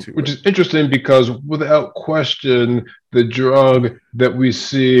others too, Which but is interesting because without question, the drug that we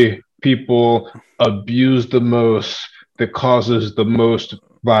see people abuse the most, that causes the most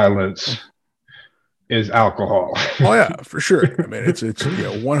violence, is alcohol. oh yeah, for sure. I mean, it's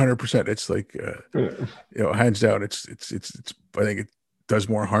 100%. It's like hands down. It's. I think it does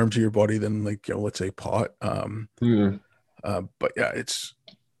more harm to your body than like let's say pot. Yeah. But yeah, it's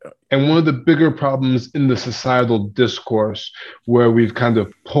And one of the bigger problems in the societal discourse, where we've kind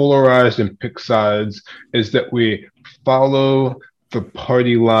of polarized and picked sides, is that we follow the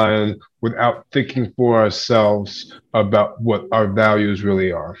party line without thinking for ourselves about what our values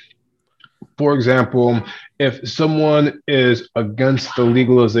really are. For example, if someone is against the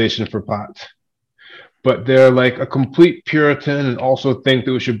legalization for pot, but they're like a complete Puritan and also think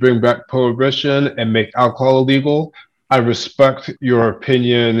that we should bring back prohibition and make alcohol illegal, I respect your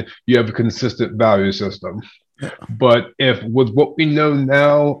opinion. You have a consistent value system. yeah. But if, with what we know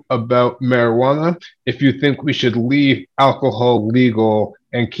now about marijuana, if you think we should leave alcohol legal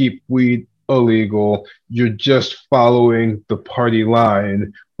and keep weed illegal, you're just following the party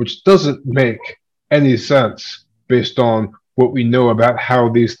line, which doesn't make any sense based on what we know about how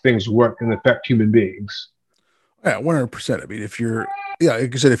these things work and affect human beings. Yeah, 100%. I mean, if you're, yeah,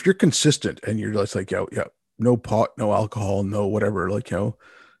 like I said, if you're consistent and you're just like, yeah, no pot, no alcohol, no whatever, like,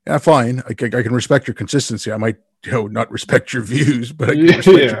 yeah, fine. I can respect your consistency. I might, not respect your views, but I can respect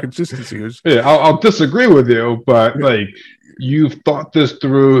your Yeah, consistency. It was, yeah. I'll disagree with you, but yeah, like you've thought this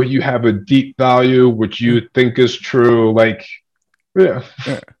through. You have a deep value, which yeah, you think is true. Like, yeah,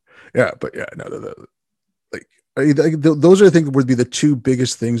 yeah, yeah, but yeah, no, like, those are the things that would be the two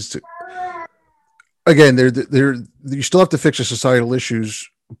biggest things to, again, you still have to fix the societal issues,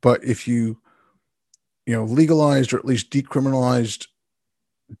 but if you, legalized or at least decriminalized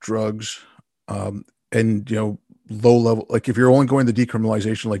drugs, and low level, like if you're only going the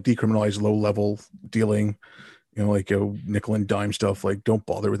decriminalization, like decriminalize low level dealing, like nickel and dime stuff, like don't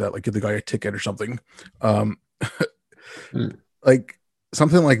bother with that, like give the guy a ticket or something, um mm, like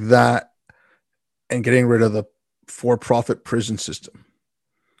something like that, and getting rid of the for-profit prison system.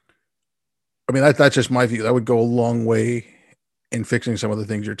 I mean, that's just my view. That would go a long way in fixing some of the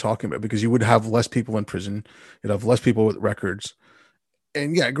things you're talking about, because you would have less people in prison, you'd have less people with records.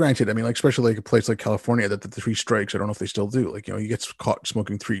 And yeah, granted, I mean, like especially like a place like California, that the three strikes, I don't know if they still do. Like, you get caught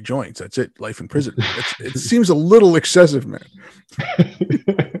smoking three joints, that's it, life in prison. It seems a little excessive, man.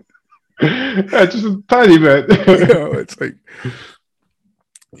 yeah, just a tiny bit. It's like,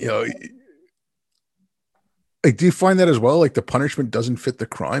 you know, like, do you find that as well? Like the punishment doesn't fit the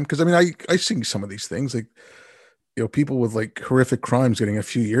crime? Because I mean, I see some of these things, like, people with like horrific crimes getting a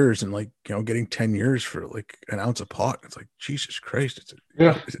few years, and like, getting 10 years for like an ounce of pot. It's like, Jesus Christ.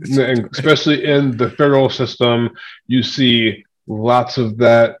 Yeah, and especially in the federal system, you see lots of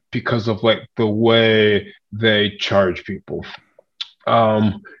that because of like the way they charge people.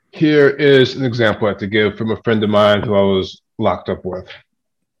 Um, Here is an example I have to give from a friend of mine who I was locked up with.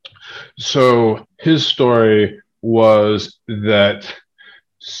 So his story was that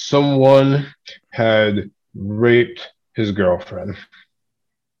someone had raped his girlfriend.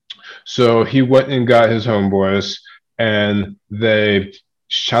 So he went and got his homeboys, and they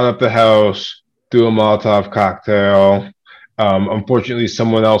shot up the house, threw a Molotov cocktail. Unfortunately,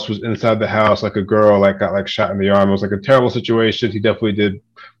 someone else was inside the house, like a girl, like got like shot in the arm. It was like a terrible situation. He definitely did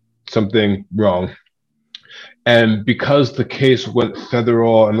something wrong. And because the case went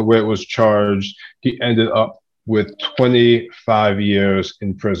federal and the way it was charged, he ended up with 25 years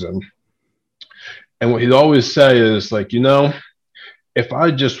in prison. And what he'd always say is like, if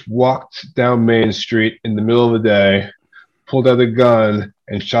I just walked down Main Street in the middle of the day, pulled out a gun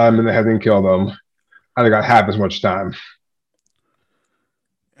and shot him in the head and killed him, I'd have got half as much time.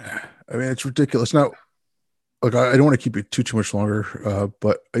 I mean, it's ridiculous. Now, like, I don't want to keep it too much longer,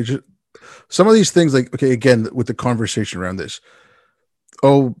 but I just, some of these things, like, okay, again, with the conversation around this,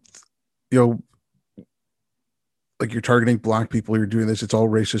 oh, you know, like you're targeting black people, you're doing this, it's all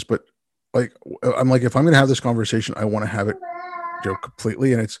racist. But like, I'm like, if I'm going to have this conversation, I want to have it,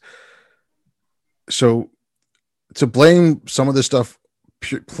 completely. And it's so, to blame some of this stuff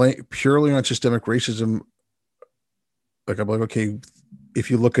purely on systemic racism. Like, I'm like, okay, if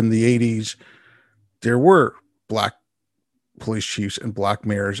you look in the 80s, there were black police chiefs and black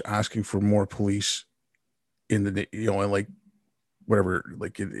mayors asking for more police in the, and like whatever,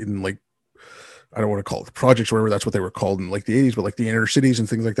 like in like, I don't want to call it projects or whatever, that's what they were called in like the 80s, but like the inner cities and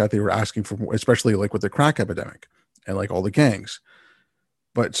things like that, they were asking for more, especially like with the crack epidemic and like all the gangs.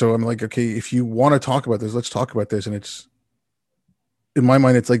 But so I'm like, okay, if you want to talk about this, let's talk about this. And it's, in my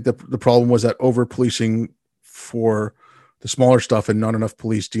mind, it's like the problem was that over policing for the smaller stuff and not enough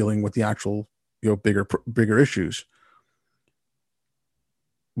police dealing with the actual, bigger issues.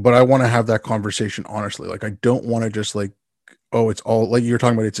 But I want to have that conversation honestly. Like, I don't want to just like, oh, it's all like you're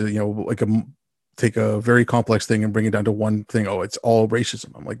talking about. It's take a very complex thing and bring it down to one thing. Oh, it's all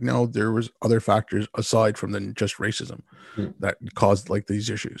racism. I'm like, no, there was other factors aside from than just racism that caused like these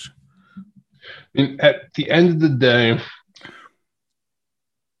issues. And at the end of the day,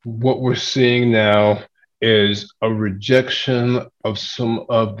 what we're seeing now is a rejection of some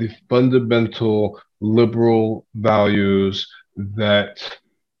of the fundamental liberal values that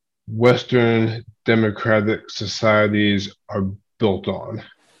Western democratic societies are built on,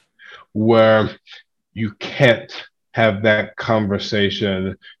 where you can't have that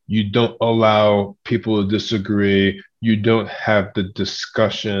conversation. You don't allow people to disagree. You don't have the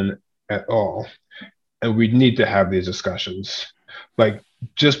discussion at all. And we need to have these discussions. Like,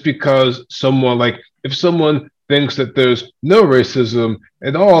 just because someone, like, if someone thinks that there's no racism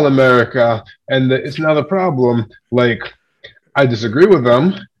at all in America and that it's not a problem, like, I disagree with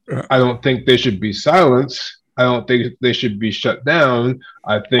them. I don't think they should be silenced. I don't think they should be shut down.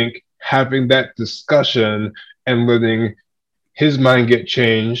 I think having that discussion and letting his mind get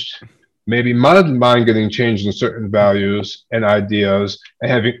changed, maybe my mind getting changed in certain values and ideas,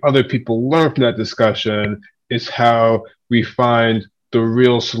 and having other people learn from that discussion is how we find the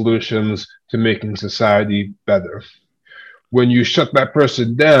real solutions to making society better. When you shut that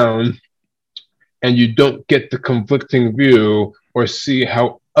person down and you don't get the conflicting view or see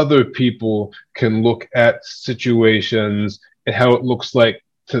how other people can look at situations and how it looks like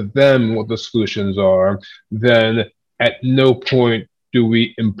to them what the solutions are, then at no point do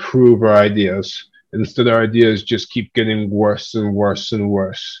we improve our ideas. Instead, our ideas just keep getting worse and worse and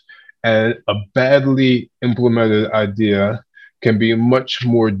worse. And a badly implemented idea can be much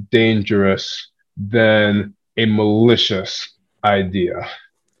more dangerous than a malicious idea.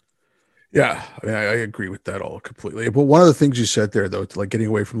 Yeah, I mean, I agree with that all completely. But one of the things you said there, though, like getting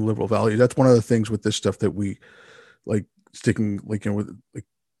away from liberal values, that's one of the things with this stuff that we like sticking, like, with, like,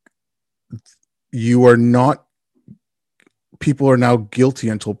 you are not, people are now guilty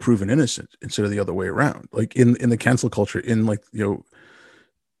until proven innocent instead of the other way around. Like in the cancel culture, in like,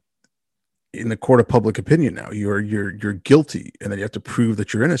 in the court of public opinion now, you're guilty, and then you have to prove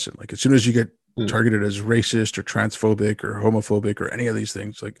that you're innocent. Like as soon as you get targeted as racist or transphobic or homophobic or any of these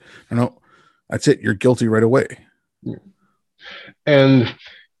things, like, no, that's it, you're guilty right away. And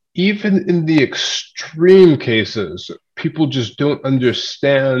even in the extreme cases, people just don't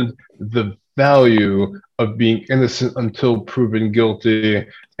understand the value of being innocent until proven guilty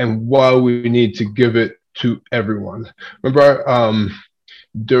and why we need to give it to everyone. Remember,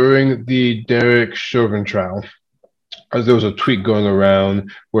 during the Derek Chauvin trial, there was a tweet going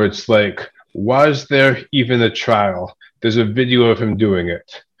around where it's like, why is there even a trial? There's a video of him doing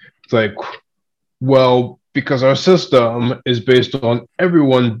it. It's like, well, because our system is based on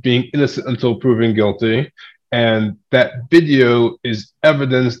everyone being innocent until proven guilty. And that video is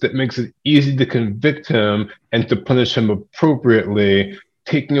evidence that makes it easy to convict him and to punish him appropriately.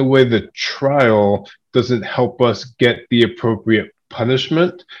 Taking away the trial doesn't help us get the appropriate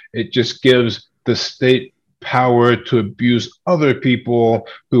punishment. It just gives the state power to abuse other people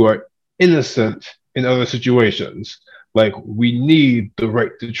who are innocent in other situations. Like, we need the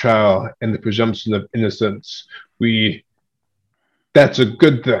right to trial and the presumption of innocence. That's a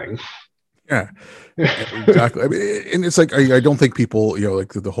good thing. Yeah, exactly. I mean, and it's like, I don't think people,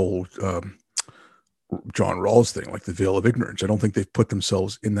 like the whole John Rawls thing, like the veil of ignorance, I don't think they've put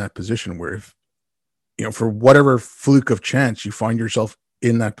themselves in that position where if, for whatever fluke of chance you find yourself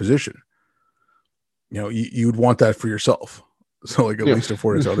in that position, you'd want that for yourself. So like, at least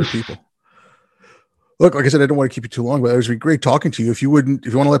afford it to other people. Look, like I said, I don't want to keep you too long, but it was great talking to you. If you want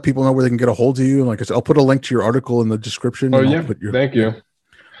to let people know where they can get a hold of you, and like I said, I'll put a link to your article in the description. Oh yeah, thank you.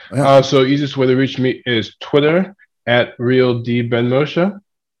 Yeah. So easiest way to reach me is Twitter at RealDBenMoshe.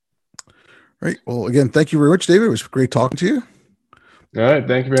 Right. Well, again, thank you very much, David. It was great talking to you. All right.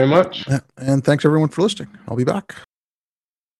 Thank you very much. And thanks everyone for listening. I'll be back.